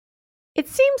It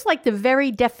seems like the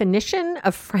very definition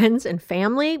of friends and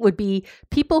family would be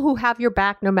people who have your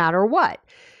back no matter what.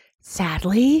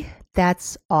 Sadly,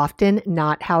 that's often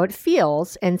not how it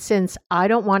feels. And since I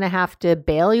don't want to have to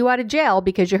bail you out of jail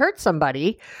because you hurt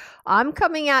somebody, I'm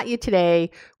coming at you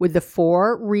today with the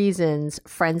 4 reasons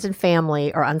friends and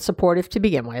family are unsupportive to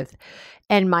begin with,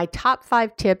 and my top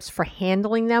 5 tips for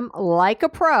handling them like a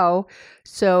pro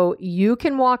so you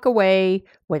can walk away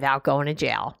without going to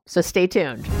jail. So stay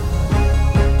tuned.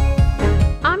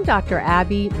 I'm Dr.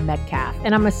 Abby Metcalf,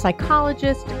 and I'm a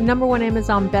psychologist, #1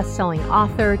 Amazon bestselling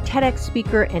author, TEDx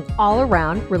speaker, and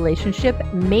all-around relationship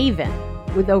maven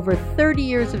with over 30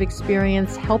 years of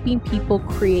experience helping people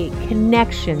create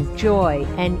connection, joy,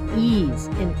 and ease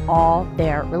in all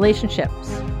their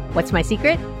relationships. What's my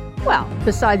secret? Well,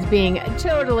 besides being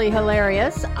totally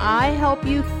hilarious, I help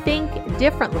you think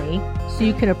differently so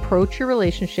you can approach your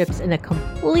relationships in a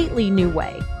completely new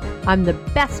way. I'm the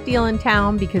best deal in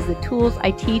town because the tools I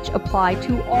teach apply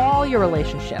to all your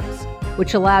relationships,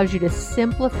 which allows you to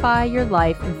simplify your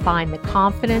life and find the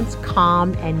confidence,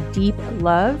 calm, and deep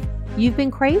love you've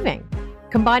been craving.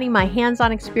 Combining my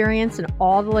hands-on experience and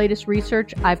all the latest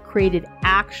research, I've created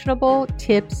actionable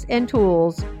tips and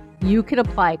tools you can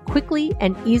apply quickly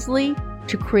and easily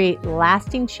to create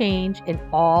lasting change in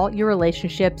all your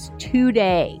relationships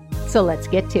today. So let's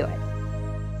get to it.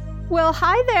 Well,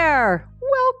 hi there.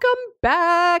 Welcome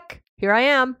back. Here I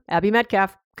am, Abby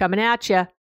Metcalf, coming at you.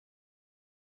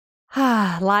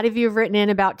 A lot of you have written in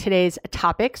about today's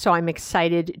topic, so I'm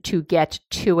excited to get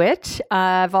to it.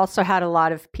 I've also had a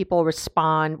lot of people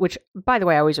respond, which, by the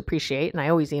way, I always appreciate, and I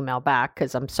always email back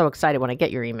because I'm so excited when I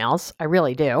get your emails. I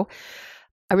really do.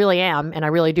 I really am, and I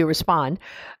really do respond.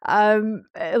 A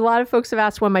lot of folks have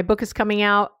asked when my book is coming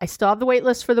out. I still have the wait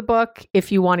list for the book.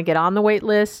 If you want to get on the wait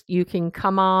list, you can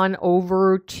come on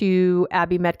over to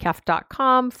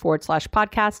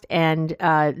abbymetcalf.com/podcast, and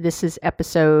this is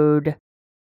episode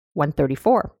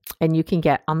 134, and you can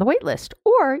get on the wait list,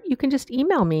 or you can just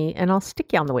email me and I'll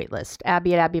stick you on the wait list,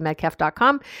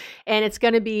 abby@abbymetcalf.com. And it's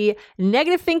going to be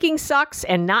negative thinking sucks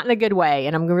and not in a good way.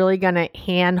 And I'm really going to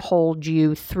handhold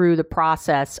you through the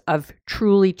process of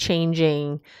truly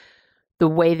changing the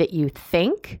way that you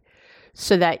think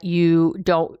so that you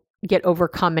don't get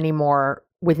overcome anymore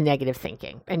with negative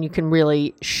thinking, and you can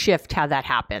really shift how that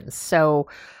happens. So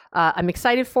I'm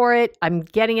excited for it. I'm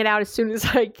getting it out as soon as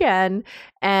I can.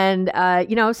 And,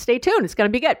 stay tuned. It's going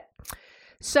to be good.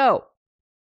 So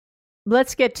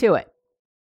let's get to it.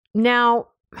 Now,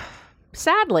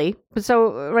 sadly,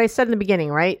 so what I said in the beginning,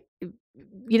 right?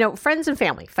 Friends and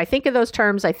family. If I think of those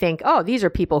terms, I think, oh, these are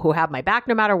people who have my back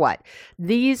no matter what.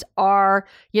 These are,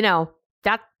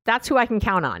 that's who I can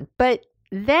count on. But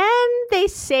then they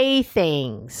say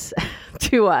things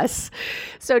to us.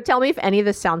 So tell me if any of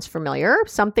this sounds familiar.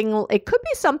 It could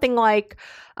be something like,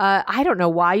 I don't know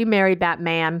why you married that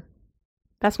man.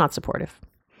 That's not supportive.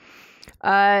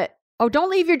 Don't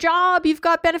leave your job. You've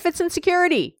got benefits and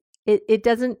security. It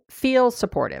doesn't feel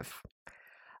supportive.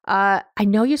 I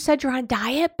know you said you're on a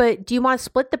diet, but do you want to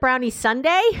split the brownie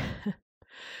sundae?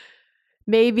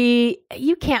 Maybe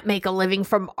you can't make a living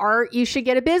from art. You should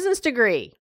get a business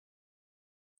degree.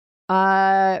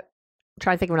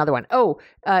 Trying to think of another one.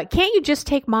 Can't you just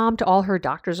take mom to all her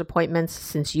doctor's appointments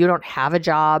since you don't have a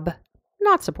job?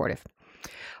 Not supportive.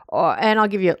 And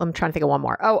I'm trying to think of one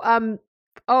more.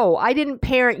 I didn't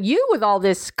parent you with all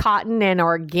this cotton and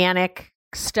organic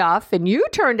stuff and you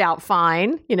turned out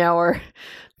fine, or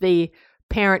the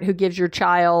parent who gives your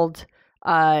child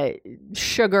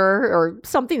sugar or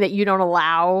something that you don't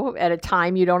allow at a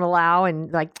time you don't allow,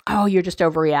 and like, oh, you're just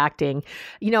overreacting.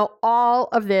 All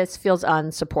of this feels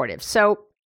unsupportive. So,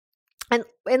 and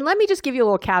let me just give you a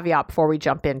little caveat before we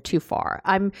jump in too far.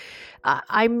 I'm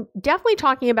definitely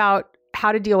talking about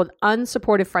how to deal with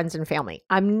unsupportive friends and family.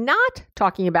 I'm not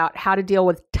talking about how to deal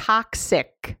with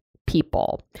toxic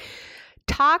people.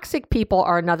 Toxic people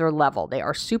are another level. They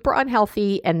are super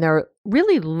unhealthy and they're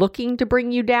really looking to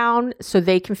bring you down so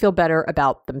they can feel better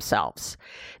about themselves.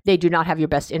 They do not have your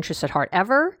best interests at heart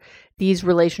ever. These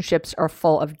relationships are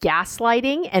full of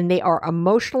gaslighting and they are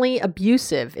emotionally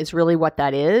abusive is really what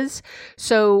that is.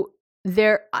 So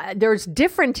there's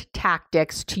different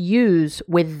tactics to use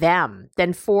with them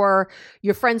than for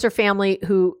your friends or family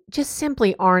who just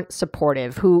simply aren't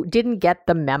supportive, who didn't get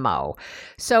the memo.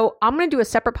 So I'm going to do a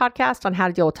separate podcast on how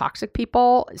to deal with toxic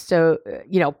people. So,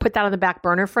 put that on the back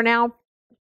burner for now.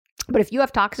 But if you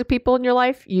have toxic people in your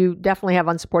life, you definitely have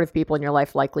unsupportive people in your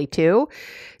life likely too.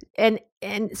 And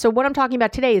so what I'm talking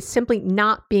about today is simply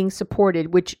not being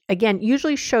supported, which again,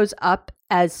 usually shows up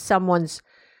as someone's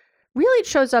really it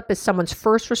shows up as someone's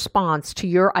first response to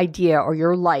your idea or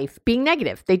your life being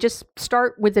negative. They just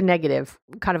start with the negative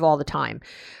kind of all the time.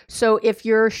 So if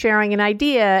you're sharing an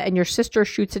idea and your sister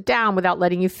shoots it down without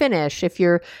letting you finish, if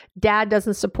your dad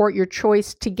doesn't support your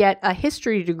choice to get a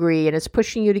history degree and is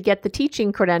pushing you to get the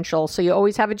teaching credential so you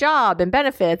always have a job and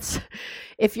benefits,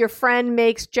 if your friend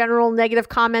makes general negative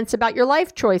comments about your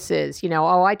life choices,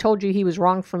 oh, I told you he was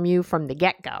wrong from you from the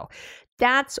get-go.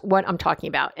 That's what I'm talking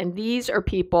about. And these are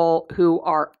people who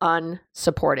are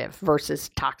unsupportive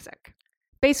versus toxic.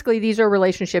 Basically, these are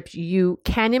relationships you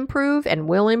can improve and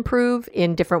will improve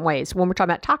in different ways. When we're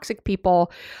talking about toxic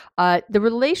people, the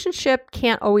relationship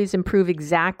can't always improve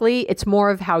exactly. It's more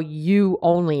of how you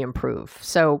only improve.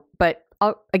 But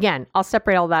I'll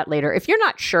separate all that later. If you're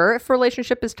not sure if a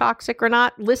relationship is toxic or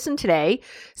not, listen today,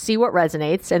 see what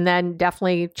resonates, and then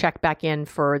definitely check back in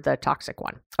for the toxic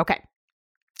one. Okay.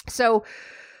 So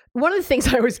one of the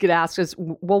things I always get asked is,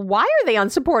 well, why are they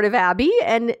unsupportive, Abby?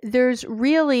 And there's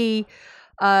really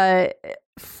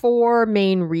 4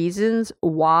 main reasons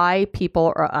why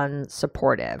people are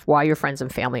unsupportive, why your friends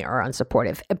and family are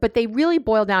unsupportive. But they really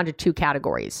boil down to 2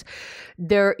 categories.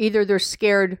 They're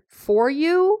scared for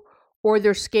you or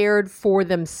they're scared for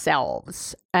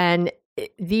themselves. And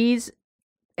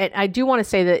I do want to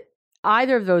say that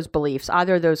either of those beliefs,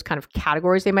 either of those kind of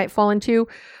categories they might fall into,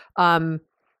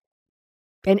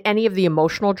 and any of the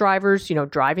emotional drivers,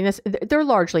 driving this, they're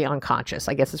largely unconscious,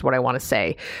 I guess is what I want to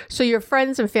say. So your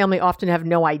friends and family often have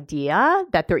no idea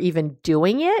that they're even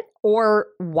doing it or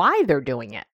why they're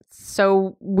doing it.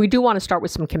 So we do want to start with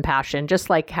some compassion,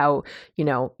 just like how,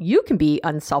 you can be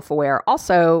unself-aware.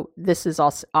 Also, this is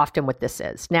also often what this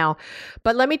is. Now,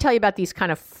 but let me tell you about these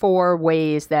kind of 4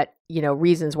 ways that,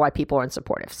 reasons why people are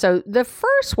unsupportive. So the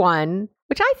first one,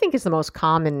 which I think is the most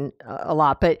common a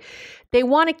lot, but they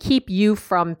want to keep you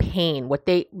from pain. What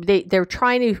they're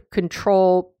trying to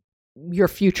control your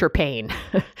future pain.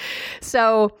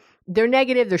 So they're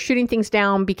negative, they're shooting things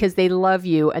down because they love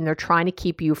you and they're trying to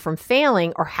keep you from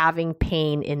failing or having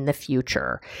pain in the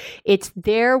future. It's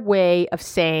their way of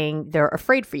saying they're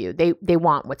afraid for you. They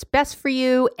want what's best for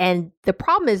you. And the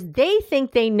problem is they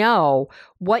think they know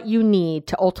what you need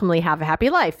to ultimately have a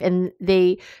happy life. And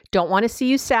they don't want to see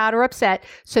you sad or upset.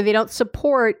 So they don't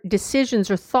support decisions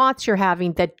or thoughts you're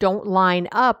having that don't line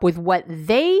up with what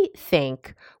they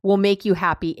think will make you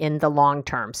happy in the long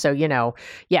term. So,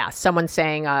 someone's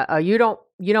saying, you don't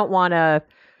want to,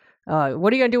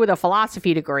 what are you going to do with a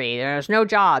philosophy degree? There's no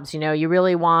jobs, you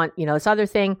really want, this other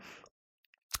thing.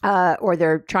 Or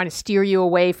they're trying to steer you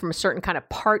away from a certain kind of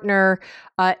partner.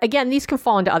 Again, these can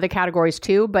fall into other categories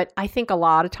too, but I think a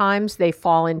lot of times they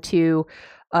fall into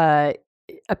a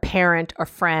parent, a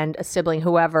friend, a sibling,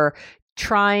 whoever,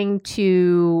 trying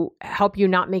to help you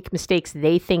not make mistakes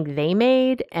they think they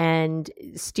made and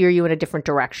steer you in a different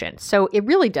direction. So it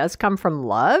really does come from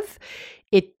love.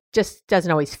 It just doesn't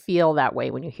always feel that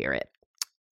way when you hear it.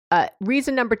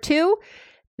 Reason number 2,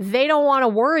 they don't want to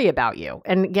worry about you.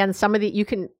 And again, you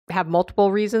can have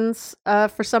multiple reasons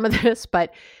for some of this,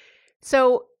 but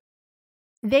so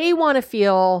they want to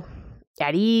feel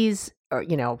at ease or,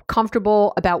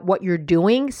 comfortable about what you're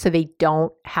doing so they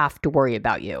don't have to worry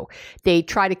about you. They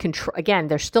try to control, again,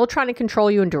 they're still trying to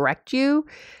control you and direct you,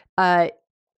 to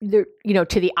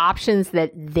the options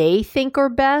that they think are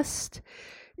best.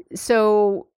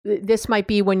 So this might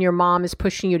be when your mom is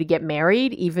pushing you to get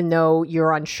married, even though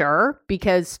you're unsure,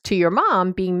 because to your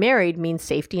mom, being married means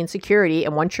safety and security.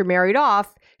 And once you're married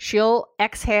off, she'll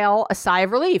exhale a sigh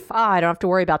of relief. I don't have to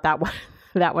worry about that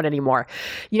one anymore.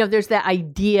 There's that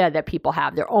idea that people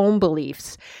have their own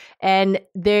beliefs and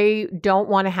they don't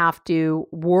want to have to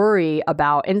worry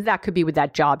about, and that could be with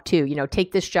that job too,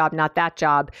 take this job, not that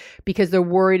job, because they're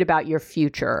worried about your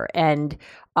future. And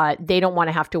they don't want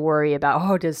to have to worry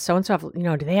about, does so-and-so have,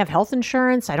 do they have health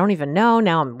insurance? I don't even know.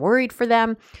 Now I'm worried for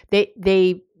them. They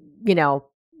don't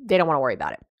want to worry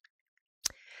about it.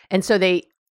 And so they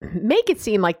make it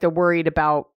seem like they're worried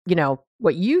about,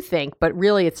 what you think, but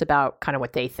really it's about kind of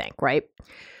what they think, right?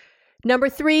 Number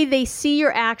 3, they see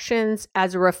your actions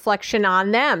as a reflection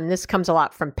on them. This comes a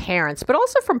lot from parents, but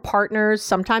also from partners,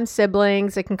 sometimes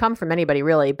siblings. It can come from anybody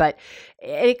really, but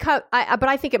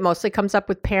I think it mostly comes up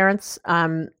with parents.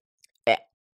 And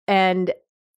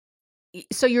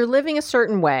so you're living a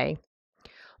certain way,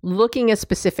 looking a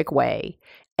specific way,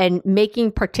 and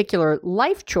making particular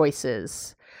life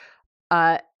choices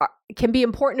can be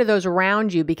important to those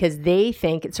around you because they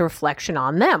think it's a reflection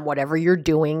on them, whatever you're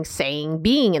doing, saying,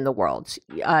 being in the world.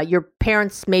 Your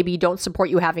parents maybe don't support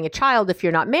you having a child if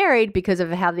you're not married because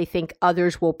of how they think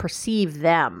others will perceive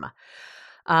them.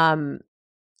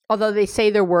 Although they say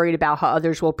they're worried about how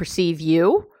others will perceive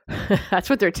you, That's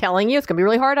what they're telling you. It's going to be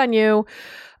really hard on you.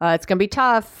 It's going to be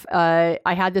tough. I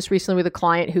had this recently with a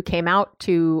client who came out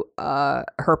to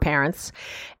her parents,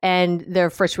 and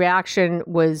their first reaction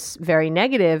was very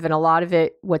negative. And a lot of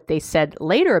it, what they said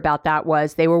later about that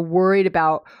was they were worried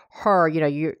about her.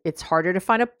 It's harder to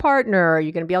find a partner.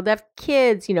 You're going to be able to have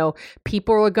kids.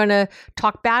 People are going to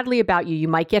talk badly about you. You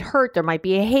might get hurt. There might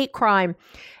be a hate crime.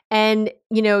 And,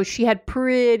 she had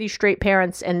pretty straight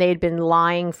parents, and they had been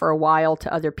lying for a while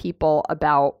to other people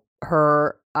about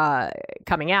her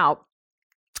coming out.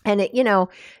 And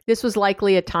this was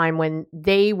likely a time when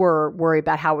they were worried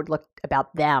about how it would look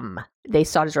about them. They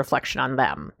saw it as a reflection on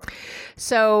them.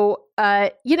 So,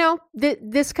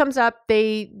 this comes up.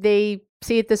 They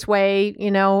see it this way.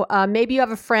 Maybe you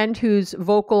have a friend who's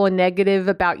vocal and negative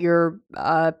about your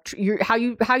how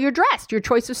you're dressed, your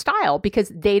choice of style, because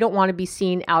they don't want to be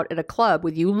seen out at a club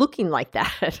with you looking like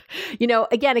that.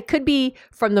 Again, it could be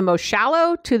from the most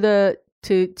shallow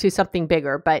to something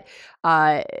bigger, but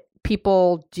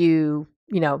people do,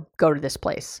 go to this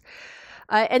place.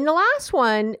 And the last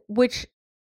one, which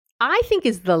I think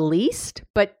is the least,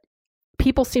 but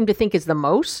people seem to think is the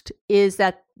most, is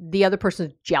that the other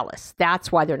person's jealous.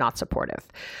 That's why they're not supportive.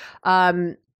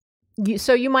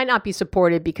 So you might not be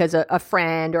supported because a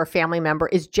friend or a family member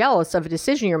is jealous of a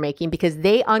decision you're making because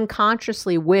they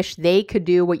unconsciously wish they could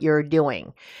do what you're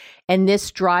doing. And this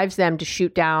drives them to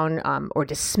shoot down or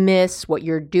dismiss what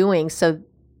you're doing so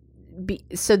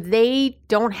they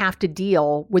don't have to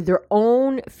deal with their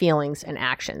own feelings and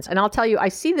actions. And I'll tell you, I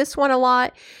see this one a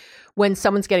lot when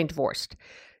someone's getting divorced.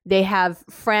 They have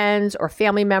friends or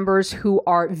family members who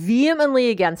are vehemently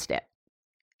against it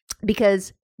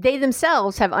because they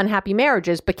themselves have unhappy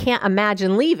marriages but can't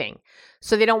imagine leaving.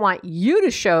 So they don't want you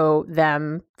to show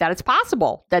them that it's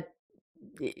possible, that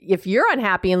if you're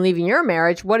unhappy and leaving your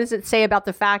marriage, what does it say about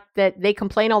the fact that they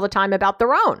complain all the time about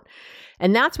their own?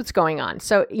 And that's what's going on.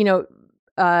 So,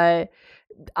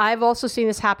 I've also seen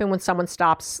this happen when someone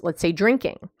stops, let's say,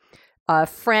 drinking. A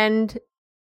friend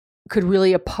could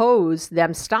really oppose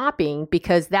them stopping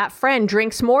because that friend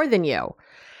drinks more than you.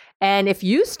 And if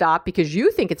you stop because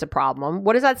you think it's a problem,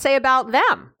 what does that say about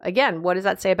them? Again, what does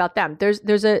that say about them?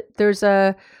 There's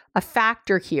a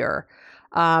factor here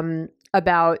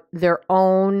about their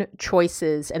own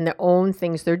choices and their own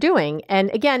things they're doing.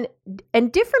 And again,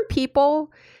 different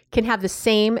people can have the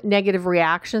same negative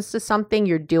reactions to something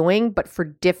you're doing, but for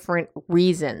different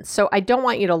reasons. So I don't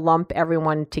want you to lump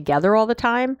everyone together all the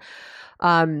time.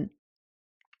 I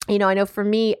know for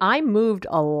me, I moved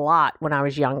a lot when I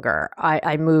was younger.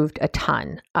 I moved a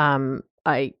ton.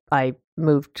 I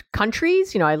moved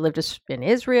countries. I lived in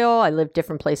Israel. I lived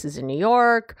different places in New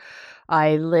York.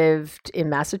 I lived in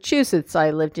Massachusetts.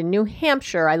 I lived in New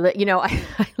Hampshire. I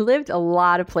lived a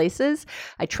lot of places.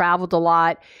 I traveled a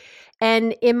lot.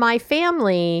 And in my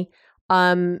family,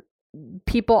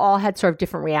 people all had sort of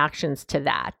different reactions to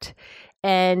that.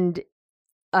 And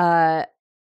I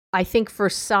think for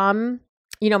some,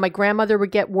 my grandmother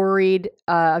would get worried.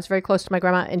 I was very close to my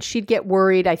grandma, and she'd get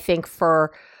worried, I think,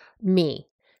 for me.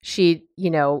 She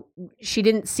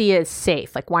didn't see it as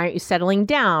safe. Like, why aren't you settling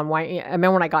down? I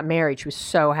remember when I got married, she was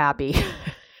so happy.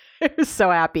 I was so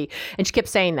happy. And she kept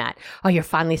saying that. Oh, you're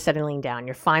finally settling down.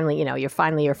 You're finally.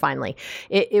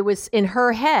 It was in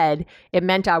her head, it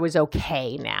meant I was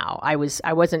okay now. I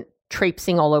wasn't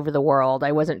traipsing all over the world.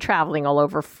 I wasn't traveling all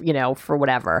over, for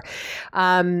whatever.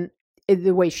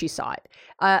 The way she saw it.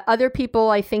 Other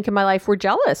people, I think, in my life were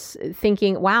jealous,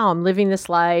 thinking, wow, I'm living this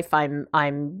life. I'm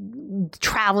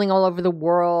traveling all over the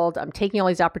world. I'm taking all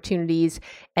these opportunities.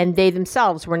 And they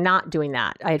themselves were not doing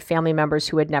that. I had family members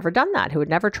who had never done that, who had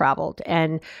never traveled.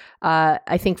 And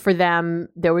I think for them,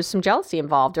 there was some jealousy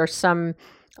involved or some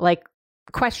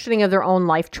questioning of their own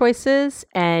life choices.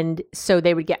 And so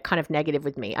they would get kind of negative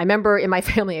with me. I remember in my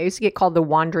family, I used to get called the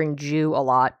wandering Jew a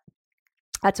lot.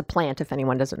 That's a plant, if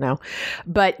anyone doesn't know.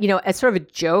 But, as sort of a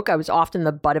joke, I was often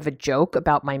the butt of a joke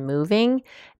about my moving.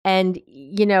 And,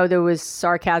 there was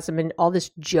sarcasm and all this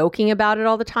joking about it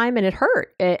all the time, and it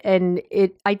hurt. And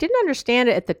I didn't understand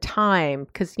it at the time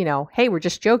because, hey, we're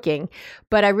just joking.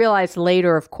 But I realized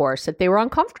later, of course, that they were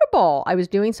uncomfortable. I was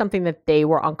doing something that they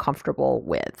were uncomfortable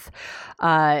with.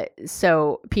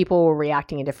 So people were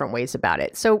reacting in different ways about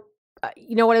it. So,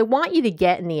 what I want you to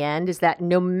get in the end is that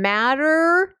no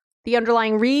matter the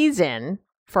underlying reason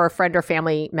for a friend or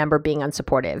family member being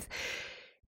unsupportive,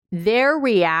 their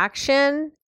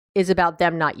reaction is about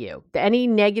them, not you. Any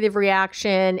negative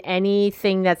reaction,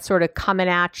 anything that's sort of coming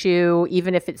at you,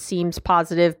 even if it seems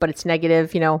positive, but it's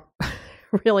negative,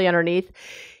 really underneath,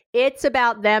 it's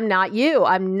about them, not you.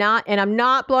 I'm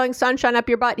not blowing sunshine up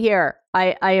your butt here.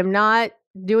 I am not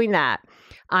doing that.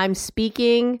 I'm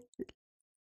speaking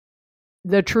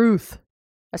the truth.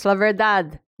 Es la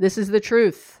verdad. This is the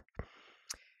truth.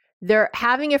 They're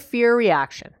having a fear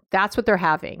reaction. That's what they're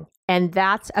having. And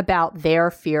that's about their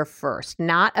fear first,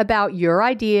 not about your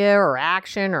idea or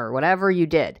action or whatever you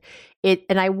did.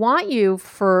 And I want you,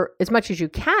 for as much as you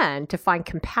can, to find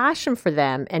compassion for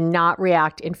them and not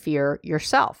react in fear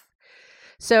yourself.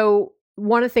 So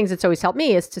one of the things that's always helped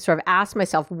me is to sort of ask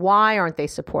myself, why aren't they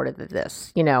supportive of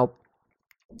this?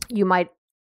 You might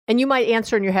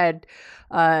answer in your head,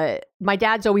 my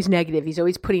dad's always negative. He's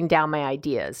always putting down my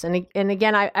ideas. And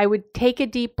again, I would take a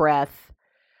deep breath,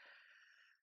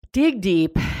 dig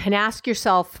deep, and ask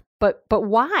yourself, but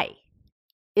why?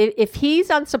 If he's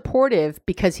unsupportive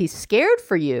because he's scared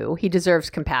for you, he deserves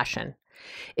compassion.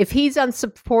 If he's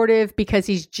unsupportive because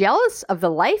he's jealous of the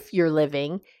life you're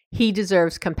living, he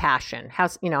deserves compassion. How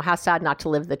sad not to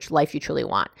live the life you truly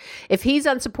want. If he's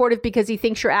unsupportive because he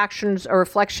thinks your actions are a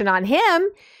reflection on him,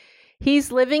 he's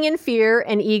living in fear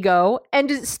and ego,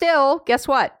 and still, guess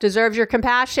what? Deserves your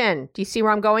compassion. Do you see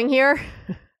where I'm going here?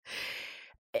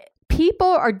 People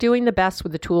are doing the best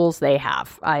with the tools they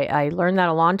have. I learned that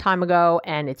a long time ago,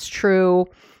 and it's true.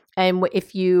 And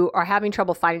if you are having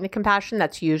trouble finding the compassion,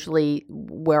 that's usually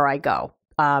where I go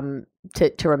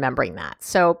to remembering that.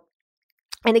 So,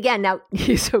 and again, now,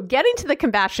 so getting to the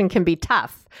compassion can be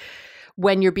tough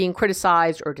when you're being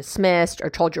criticized or dismissed or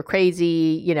told you're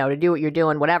crazy, to do what you're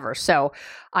doing, whatever. So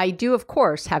I do, of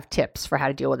course, have tips for how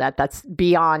to deal with that. That's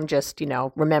beyond just,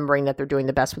 remembering that they're doing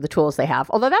the best with the tools they have.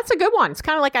 Although that's a good one. It's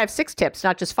kind of like I have 6 tips,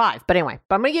 not just 5. But anyway,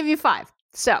 I'm going to give you 5.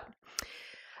 So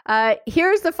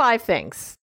here's the 5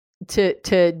 things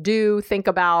to do, think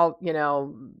about,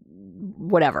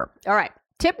 whatever. All right.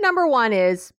 Tip number 1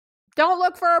 is don't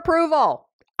look for approval.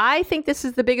 I think this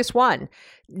is the biggest one.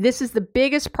 This is the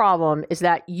biggest problem, is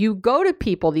that you go to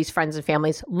people, these friends and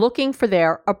families, looking for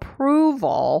their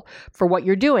approval for what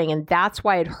you're doing. And that's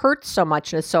why it hurts so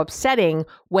much and is so upsetting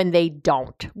when they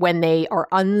don't, when they are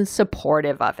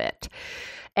unsupportive of it.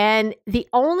 And the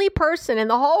only person in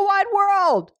the whole wide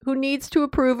world who needs to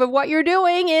approve of what you're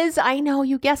doing is, I know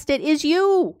you guessed it, is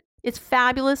you. It's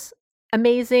fabulous,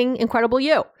 amazing, incredible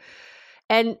you.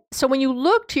 And so when you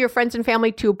look to your friends and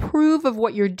family to approve of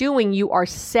what you're doing, you are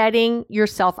setting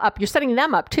yourself up. You're setting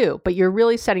them up too, but you're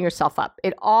really setting yourself up.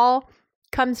 It all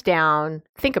comes down,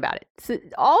 think about it. So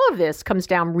all of this comes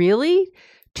down really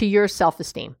to your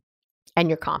self-esteem and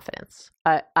your confidence.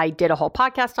 I did a whole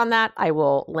podcast on that. I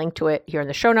will link to it here in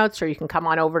the show notes, or you can come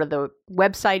on over to the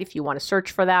website if you want to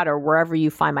search for that, or wherever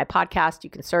you find my podcast, you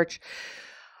can search.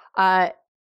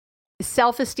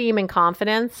 Self-esteem and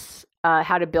confidence,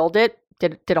 how to build it.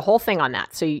 Did a whole thing on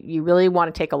that. So you really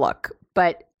want to take a look.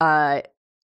 But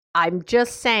I'm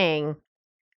just saying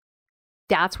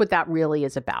that's what that really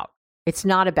is about. It's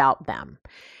not about them.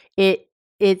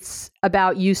 It's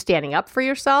about you standing up for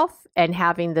yourself and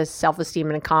having the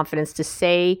self-esteem and confidence to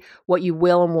say what you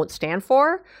will and won't stand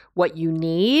for, what you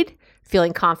need,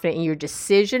 feeling confident in your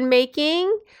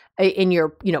decision-making, in your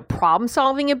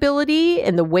problem-solving ability,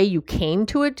 and the way you came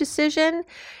to a decision,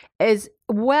 as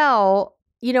well.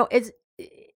 As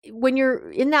when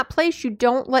you're in that place, you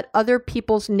don't let other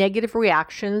people's negative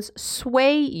reactions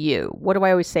sway you. What do I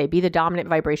always say? Be the dominant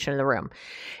vibration in the room.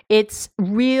 It's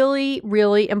really,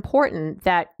 really important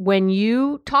that when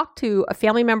you talk to a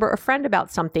family member or friend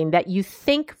about something, that you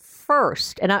think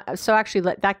first. And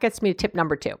that gets me to tip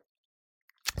number 2.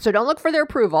 So don't look for their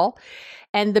approval.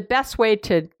 And the best way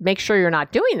to make sure you're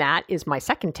not doing that is my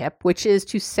second tip, which is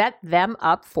to set them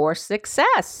up for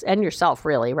success, and yourself,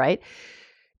 really, right?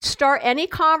 Start any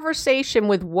conversation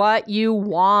with what you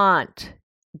want.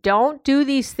 Don't do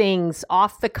these things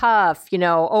off the cuff,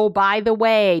 oh, by the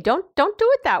way. Don't do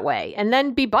it that way. And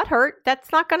then be butthurt.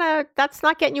 That's not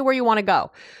getting you where you want to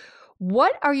go.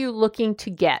 What are you looking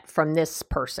to get from this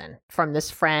person, from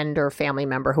this friend or family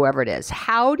member, whoever it is?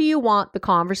 How do you want the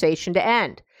conversation to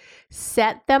end?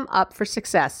 Set them up for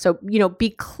success. So, be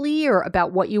clear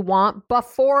about what you want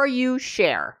before you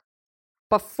share.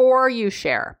 Before you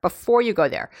go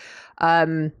there. Let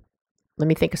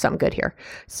me think of something good here.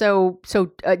 So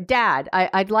Dad,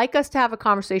 I'd like us to have a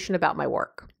conversation about my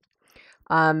work.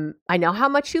 I know how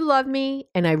much you love me,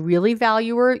 and I really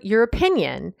value your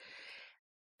opinion.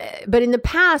 But in the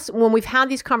past, when we've had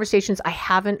these conversations, I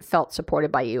haven't felt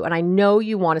supported by you. And I know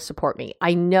you want to support me.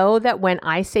 I know that when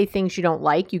I say things you don't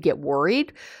like, you get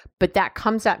worried, but that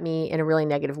comes at me in a really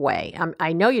negative way.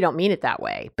 I know you don't mean it that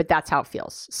way, but that's how it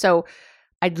feels. So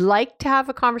I'd like to have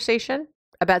a conversation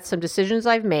about some decisions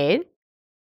I've made.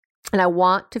 And I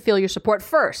want to feel your support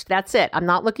first. That's it. I'm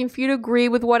not looking for you to agree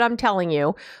with what I'm telling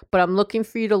you, but I'm looking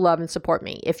for you to love and support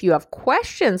me. If you have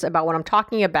questions about what I'm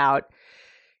talking about,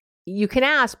 you can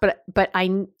ask, but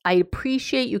I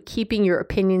appreciate you keeping your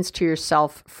opinions to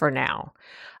yourself for now.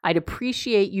 I'd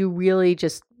appreciate you really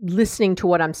just listening to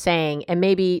what I'm saying and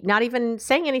maybe not even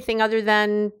saying anything other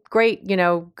than, great,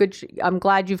 good. I'm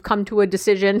glad you've come to a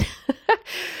decision.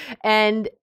 And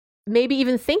maybe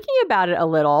even thinking about it a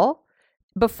little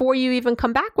before you even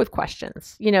come back with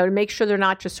questions, to make sure they're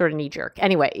not just sort of knee jerk.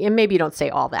 Anyway, and maybe you don't say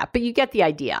all that, but you get the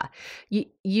idea.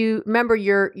 You remember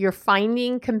you're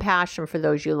finding compassion for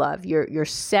those you love. You're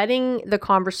setting the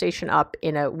conversation up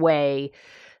in a way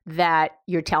that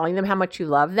you're telling them how much you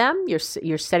love them.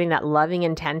 You're setting that loving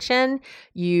intention.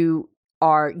 You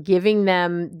are giving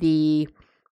them the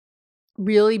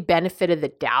really benefit of the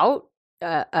doubt.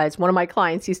 As one of my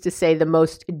clients used to say, the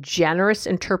most generous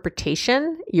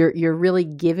interpretation. You're really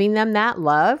giving them that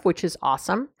love, which is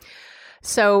awesome.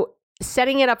 So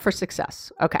setting it up for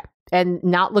success. Okay. And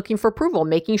not looking for approval,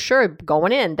 making sure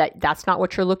going in that that's not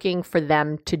what you're looking for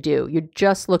them to do. You're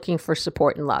just looking for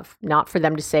support and love, not for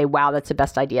them to say, wow, that's the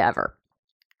best idea ever.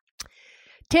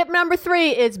 Tip number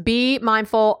 3 is be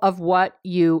mindful of what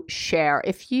you share.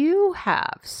 If you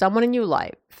have someone in your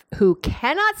life who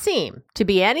cannot seem to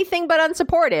be anything but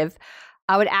unsupportive,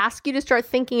 I would ask you to start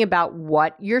thinking about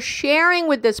what you're sharing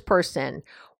with this person.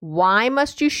 Why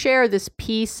must you share this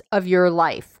piece of your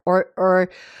life? Or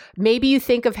maybe you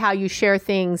think of how you share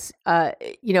things,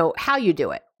 how you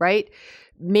do it, right?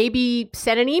 Maybe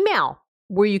send an email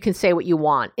where you can say what you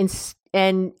want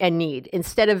and need,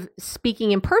 instead of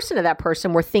speaking in person to that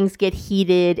person where things get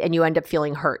heated and you end up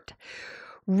feeling hurt.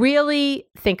 Really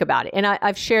think about it. And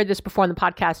I've shared this before on the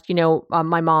podcast.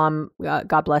 My mom,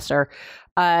 God bless her,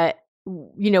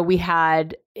 we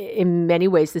had in many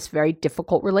ways this very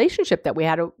difficult relationship that we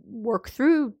had to work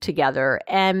through together.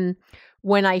 And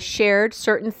when I shared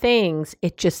certain things,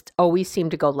 it just always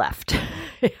seemed to go left.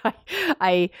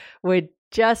 I would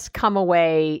just come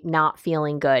away not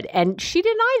feeling good. And she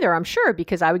didn't either, I'm sure,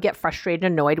 because I would get frustrated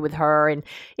and annoyed with her and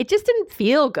it just didn't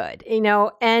feel good,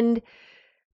 And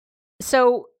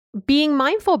so being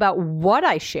mindful about what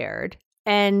I shared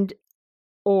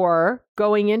or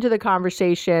going into the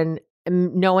conversation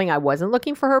knowing I wasn't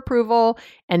looking for her approval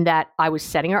and that I was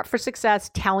setting her up for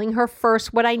success, telling her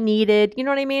first what I needed. You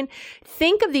know what I mean?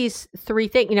 Think of these 3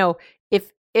 things.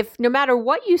 If no matter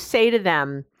what you say to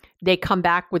them, they come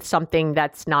back with something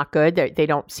that's not good, they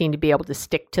don't seem to be able to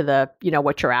stick to the,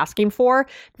 what you're asking for,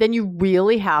 then you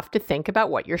really have to think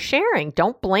about what you're sharing.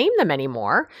 Don't blame them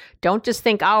anymore. Don't just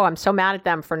think, oh, I'm so mad at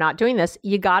them for not doing this.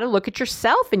 You got to look at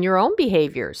yourself and your own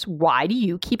behaviors. Why do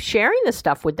you keep sharing this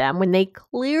stuff with them when they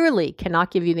clearly cannot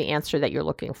give you the answer that you're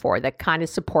looking for, that kind of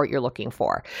support you're looking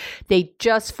for? They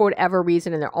just, for whatever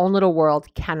reason, in their own little world,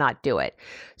 cannot do it.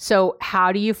 So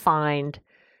how do you find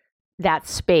that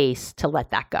space to let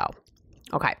that go?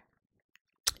 Okay.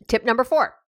 Tip number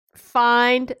 4,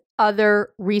 find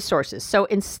other resources. So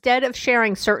instead of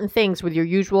sharing certain things with your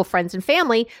usual friends and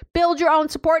family, build your own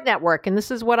support network. And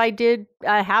this is what I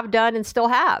have done and still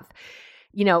have.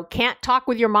 Can't talk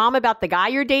with your mom about the guy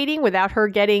you're dating without her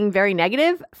getting very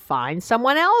negative. Find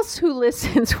someone else who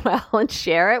listens well and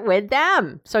share it with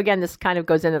them. So again, this kind of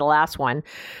goes into the last one,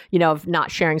 of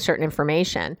not sharing certain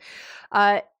information.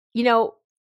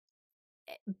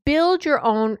 Build your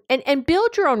own and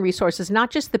build your own resources,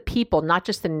 not just the people, not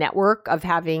just the network of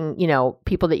having,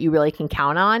 people that you really can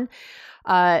count on.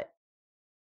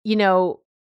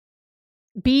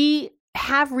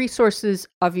 Have resources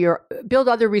build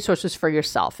other resources for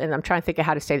yourself. And I'm trying to think of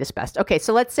how to say this best. Okay.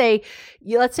 So let's say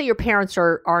your parents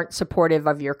aren't supportive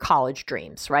of your college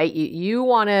dreams, right? You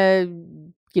want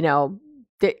to,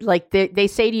 they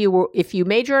say to you, if you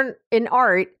major in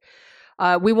art,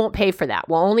 we won't pay for that.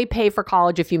 We'll only pay for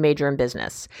college if you major in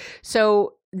business.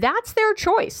 So that's their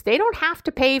choice. They don't have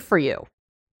to pay for you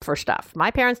for stuff. My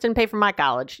parents didn't pay for my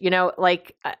college.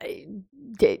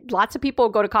 Lots of people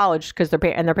go to college because their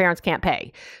parents can't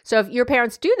pay. So if your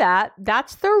parents do that,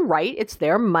 that's their right. It's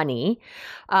their money.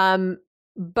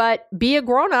 But be a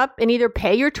grown-up and either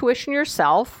pay your tuition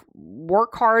yourself,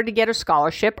 work hard to get a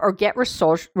scholarship, or get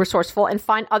resourceful and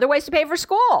find other ways to pay for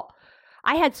school.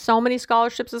 I had so many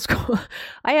scholarships at school.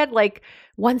 I had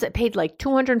ones that paid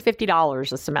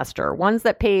 $250 a semester, ones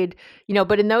that paid,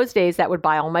 but in those days that would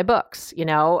buy all my books,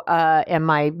 and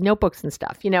my notebooks and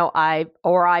stuff, I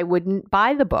wouldn't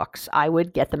buy the books. I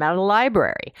would get them out of the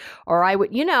library, or I would,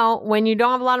 when you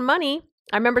don't have a lot of money.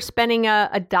 I remember spending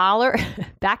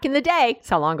 $1 back in the day. That's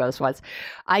how long ago this was.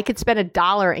 I could spend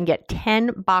 $1 and get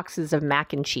 10 boxes of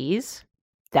mac and cheese.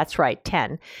 That's right,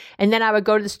 10. And then I would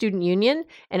go to the student union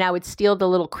and I would steal the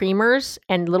little creamers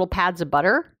and little pads of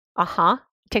butter. It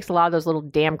takes a lot of those little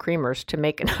damn creamers to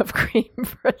make enough cream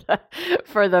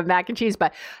for the mac and cheese.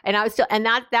 And I would still, and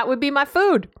that would be my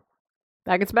food.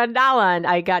 I could spend $1 and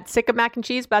I got sick of mac and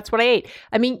cheese, but that's what I ate.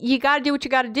 I mean, you got to do what you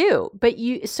got to do,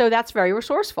 so that's very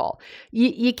resourceful.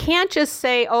 You can't just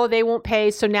say, oh, they won't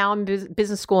pay, so now I'm in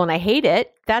business school and I hate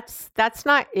it. That's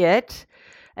not it.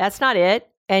 That's not it.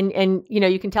 And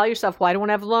you can tell yourself, well, I don't want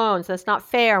to have loans. That's not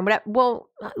fair. And well,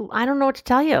 I don't know what to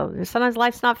tell you. Sometimes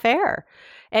life's not fair.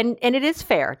 And it is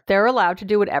fair. They're allowed to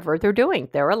do whatever they're doing.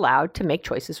 They're allowed to make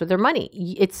choices with their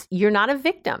money. You're not a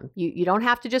victim. You don't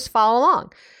have to just follow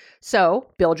along. So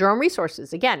build your own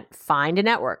resources. Again, find a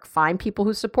network. Find people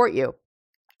who support you,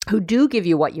 who do give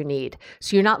you what you need.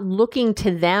 So you're not looking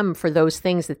to them for those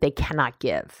things that they cannot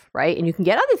give, right? And you can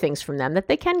get other things from them that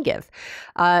they can give.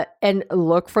 And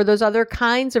look for those other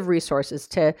kinds of resources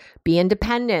to be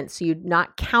independent. So you're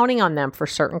not counting on them for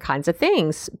certain kinds of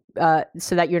things,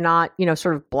 so that you're not,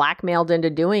 sort of blackmailed into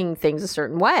doing things a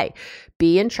certain way.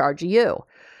 Be in charge of you.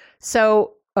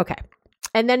 So, okay.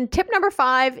 And then tip number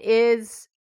 5 is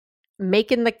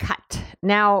making the cut.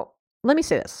 Now, let me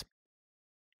say this.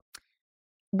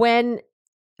 When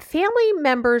family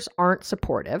members aren't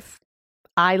supportive,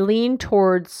 I lean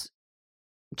towards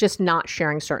just not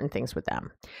sharing certain things with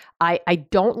them. I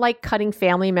don't like cutting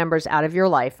family members out of your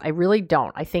life. I really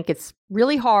don't. I think it's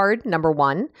really hard, number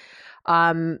one.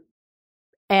 And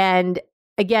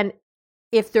again,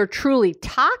 if they're truly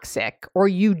toxic or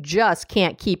you just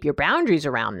can't keep your boundaries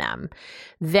around them,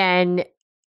 then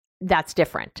that's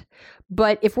different.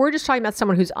 But if we're just talking about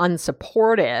someone who's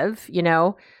unsupportive,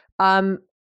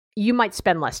 you might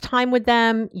spend less time with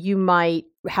them. You might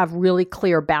have really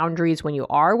clear boundaries when you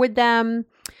are with them,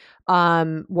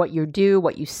 what you do,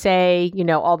 what you say,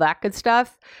 all that good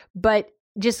stuff. But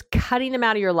just cutting them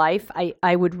out of your life,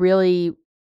 I would really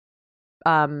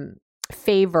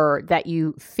favor that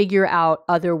you figure out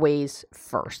other ways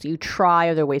first. You try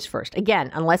other ways first.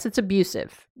 Again, unless it's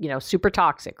abusive, super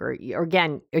toxic, or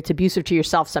again, it's abusive to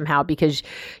yourself somehow because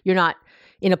you're not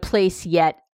in a place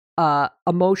yet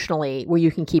emotionally where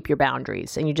you can keep your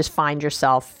boundaries, and you just find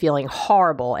yourself feeling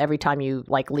horrible every time you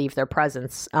leave their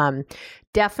presence.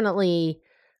 Definitely,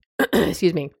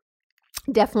 excuse me,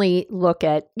 definitely look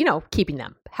at, keeping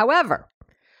them. However,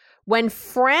 when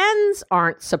friends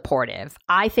aren't supportive,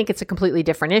 I think it's a completely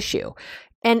different issue.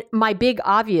 And my big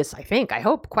obvious, I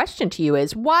hope question to you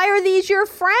is, why are these your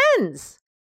friends?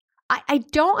 I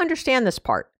don't understand this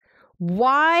part.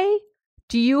 Why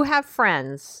do you have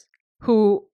friends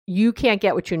who you can't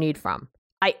get what you need from?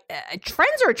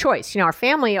 Friends are a choice. Our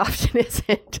family often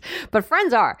isn't, but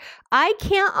friends are. I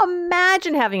can't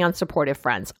imagine having unsupportive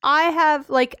friends. I have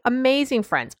amazing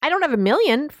friends. I don't have a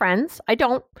million friends. I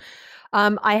don't.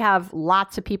 I have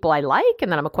lots of people I like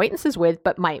and that I'm acquaintances with,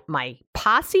 but my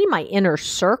posse, my inner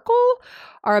circle,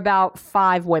 are about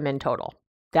 5 women total.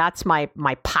 That's my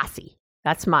posse.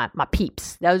 That's my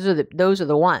peeps. Those are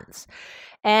the ones.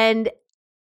 And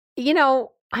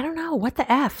I don't know, what the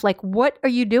F? What are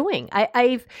you doing?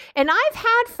 I've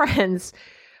had friends.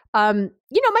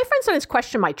 My friends sometimes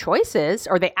question my choices,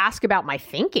 or they ask about my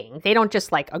thinking. They don't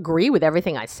just agree with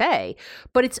everything I say,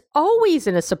 but it's always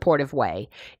in a supportive way.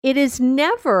 It is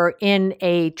never in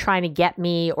a trying to get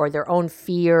me or their own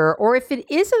fear, or if it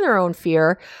is in their own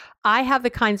fear, I have the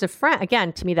kinds of friend,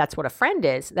 again, to me, that's what a friend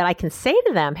is, that I can say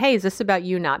to them, hey, is this about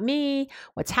you, not me?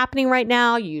 What's happening right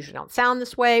now? You usually don't sound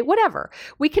this way, whatever.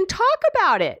 We can talk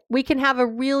about it. We can have a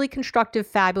really constructive,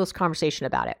 fabulous conversation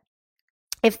about it.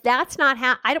 If that's not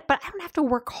I don't have to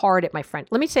work hard at my friend.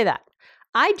 Let me say that.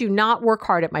 I do not work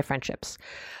hard at my friendships.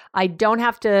 I don't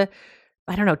have to,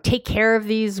 take care of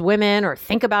these women or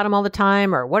think about them all the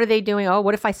time, or what are they doing? Oh,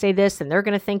 what if I say this and they're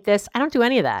going to think this? I don't do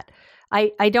any of that.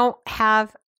 I don't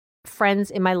have friends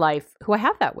in my life who I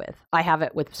have that with. I have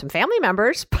it with some family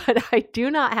members, but I do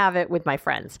not have it with my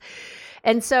friends.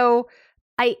 And so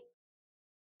I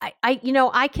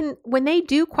can, when they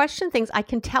do question things, I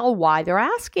can tell why they're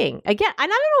asking. Again,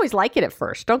 and I don't always like it at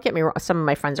first. Don't get me wrong. Some of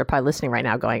my friends are probably listening right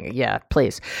now going, yeah,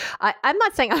 please. I'm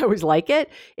not saying I always like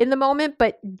it in the moment,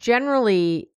 but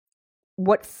generally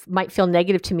what might feel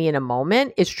negative to me in a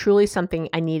moment is truly something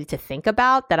I needed to think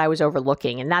about that I was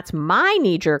overlooking. And that's my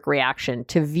knee-jerk reaction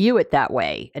to view it that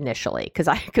way initially, because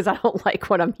I don't like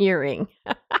what I'm hearing.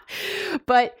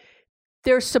 But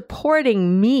they're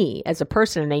supporting me as a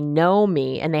person and they know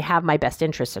me and they have my best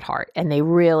interests at heart. And they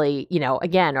really,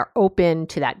 again, are open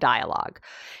to that dialogue.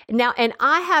 Now, and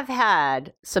I have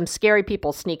had some scary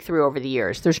people sneak through over the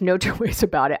years. There's no two ways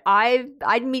about it.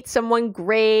 I'd meet someone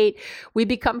great. We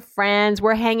become friends.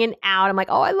 We're hanging out. I'm like,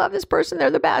 oh, I love this person.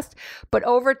 They're the best. But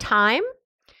over time,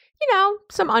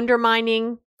 some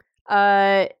undermining,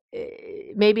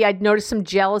 maybe I'd notice some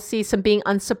jealousy, some being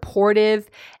unsupportive.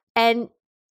 And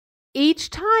each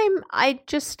time I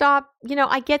just stop,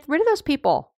 I get rid of those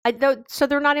people. So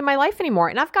they're not in my life anymore.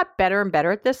 And I've got better and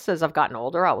better at this as I've gotten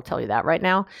older. I will tell you that right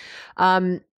now.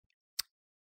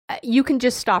 You can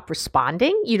just stop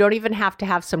responding. You don't even have to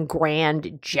have some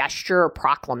grand gesture or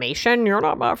proclamation. You're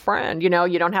not my friend. You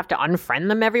don't have to unfriend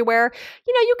them everywhere.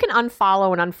 You can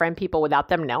unfollow and unfriend people without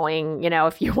them knowing,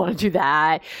 if you want to do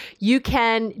that. You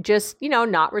can just,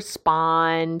 not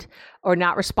respond or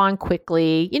not respond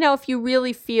quickly. If you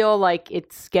really feel like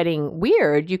it's getting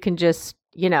weird, you can just,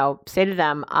 say to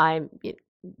them,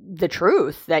 the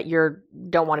truth that you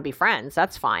don't want to be friends.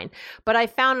 That's fine. But I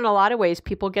found in a lot of ways,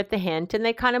 people get the hint and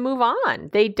they kind of move on.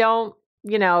 They don't,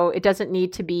 it doesn't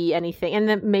need to be anything. And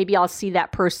then maybe I'll see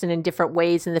that person in different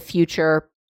ways in the future.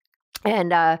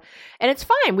 And it's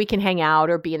fine. We can hang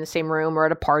out or be in the same room or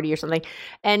at a party or something.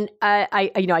 And I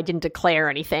didn't declare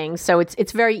anything, so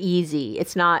it's very easy.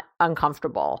 It's not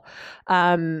uncomfortable.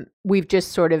 We've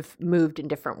just sort of moved in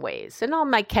different ways, and I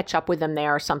might catch up with them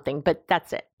there or something. But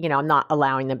that's it. I'm not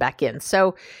allowing them back in.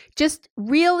 So just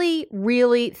really,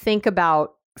 really think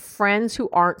about friends who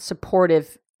aren't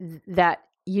supportive. That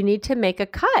you need to make a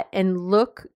cut and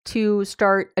look to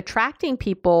start attracting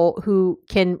people who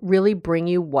can really bring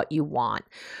you what you want,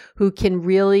 who can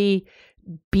really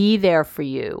be there for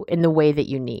you in the way that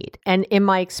you need. And in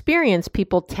my experience,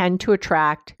 people tend to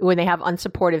attract, when they have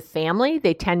unsupportive family,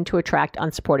 they tend to attract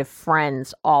unsupportive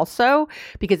friends also,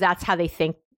 because that's how they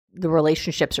think the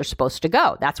relationships are supposed to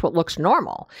go. That's what looks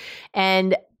normal.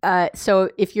 And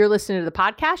so if you're listening to the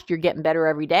podcast, you're getting better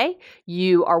every day.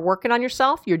 You are working on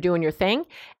yourself. You're doing your thing.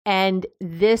 And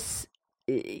this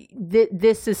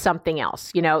is something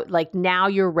else, like now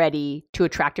you're ready to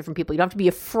attract different people. You don't have to be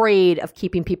afraid of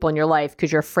keeping people in your life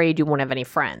because you're afraid you won't have any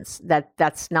friends.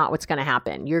 That's not what's going to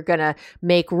happen. You're going to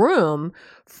make room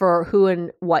for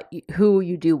who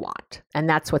you do want. And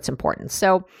that's what's important.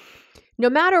 So no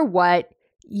matter what,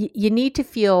 you need to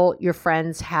feel your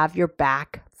friends have your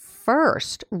back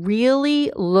first.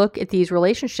 Really look at these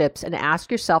relationships and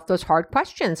ask yourself those hard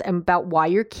questions about why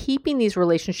you're keeping these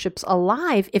relationships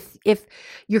alive if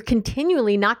you're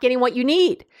continually not getting what you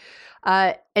need.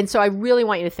 And so I really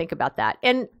want you to think about that.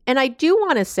 And I do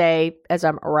want to say, as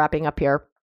I'm wrapping up here,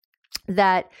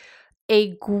 that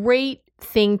a great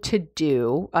thing to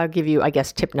do, I'll give you, I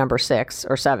guess, tip number 6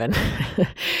 or 7,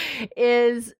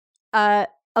 is a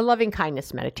loving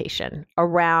kindness meditation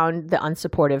around the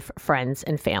unsupportive friends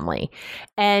and family.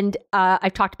 And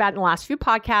I've talked about in the last few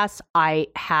podcasts, I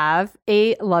have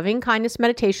a loving kindness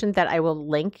meditation that I will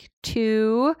link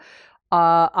to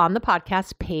on the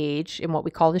podcast page in what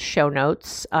we call the show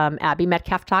notes,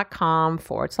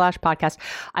 abbymetcalf.com/podcast.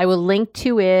 I will link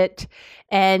to it,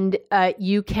 and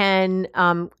you can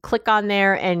click on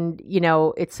there, and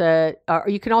or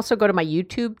you can also go to my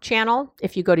YouTube channel.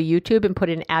 If you go to YouTube and put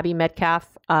in Abby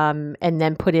Metcalf, and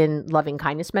then put in loving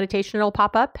kindness meditation, it'll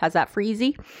pop up. How's that for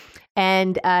easy?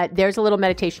 And there's a little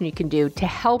meditation you can do to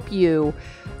help you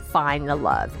find the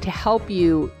love, to help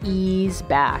you ease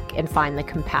back and find the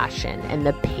compassion and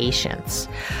the patience.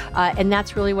 And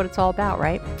that's really what it's all about,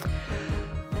 right?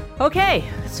 Okay,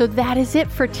 so that is it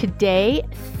for today.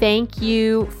 Thank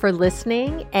you for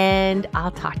listening, and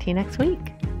I'll talk to you next week.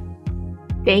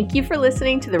 Thank you for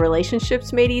listening to the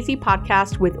Relationships Made Easy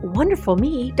podcast with wonderful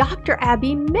me, Dr.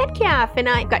 Abby Metcalf. And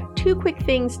I've got 2 quick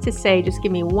things to say. Just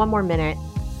give me 1 more minute.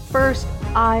 First,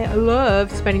 I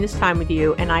love spending this time with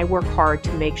you, and I work hard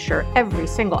to make sure every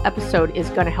single episode is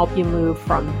going to help you move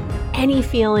from any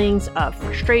feelings of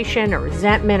frustration or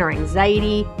resentment or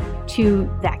anxiety to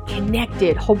that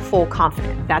connected, hopeful,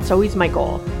 confident. That's always my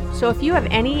goal. So if you have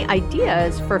any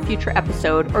ideas for a future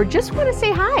episode or just want to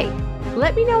say hi,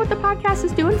 let me know what the podcast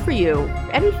is doing for you.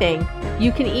 Anything,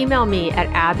 you can email me at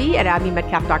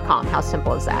abby@abbymetcalf.com. How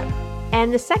simple is that?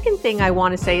 And the second thing I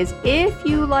want to say is if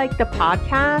you like the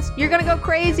podcast, you're going to go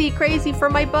crazy for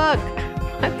my book.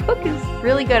 My book is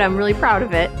really good. I'm really proud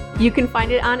of it. You can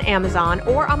find it on Amazon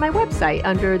or on my website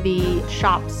under the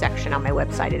shop section on my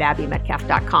website at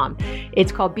abbymetcalf.com.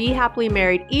 It's called Be Happily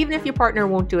Married, Even If Your Partner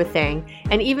Won't Do a Thing.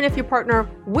 And even if your partner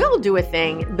will do a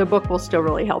thing, the book will still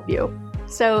really help you.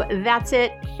 So that's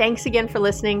it. Thanks again for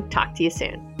listening. Talk to you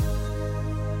soon.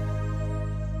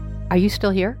 Are you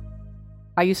still here?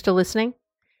 Are you still listening?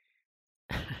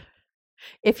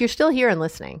 If you're still here and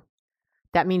listening,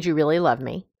 that means you really love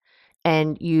me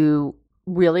and you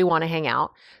really want to hang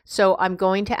out. So I'm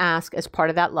going to ask, as part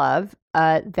of that love,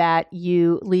 that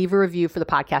you leave a review for the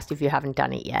podcast if you haven't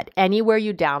done it yet. Anywhere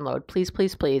you download, please,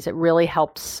 please, please. It really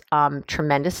helps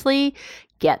tremendously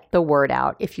get the word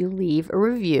out if you leave a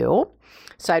review.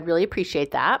 So I'd really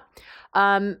appreciate that.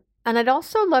 And I'd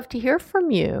also love to hear from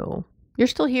you. You're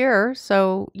still here,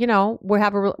 so we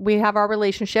have our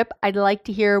relationship. I'd like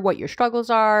to hear what your struggles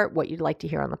are, what you'd like to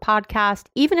hear on the podcast.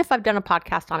 Even if I've done a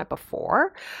podcast on it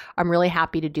before, I'm really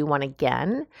happy to do one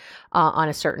again on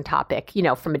a certain topic.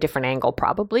 From a different angle,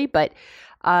 probably, but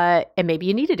and maybe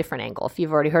you need a different angle if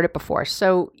you've already heard it before.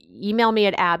 So email me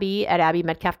at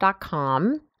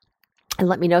abby@abbymedcalf.com and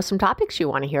let me know some topics you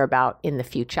want to hear about in the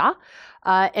future.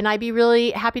 And I'd be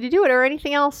really happy to do it, or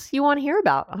anything else you want to hear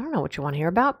about. I don't know what you want to hear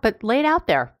about, but lay it out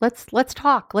there. Let's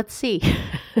talk. Let's see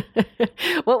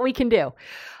what we can do.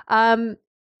 And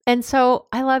so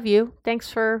I love you.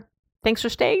 Thanks for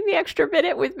staying the extra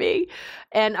minute with me.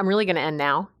 And I'm really going to end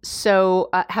now.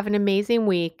 So have an amazing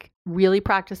week. Really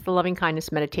practice the loving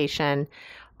kindness meditation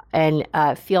and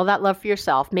feel that love for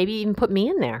yourself. Maybe even put me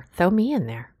in there. Throw me in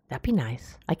there. That'd be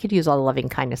nice. I could use all the loving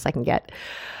kindness I can get.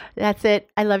 That's it.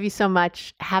 I love you so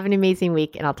much. Have an amazing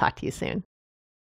week, and I'll talk to you soon.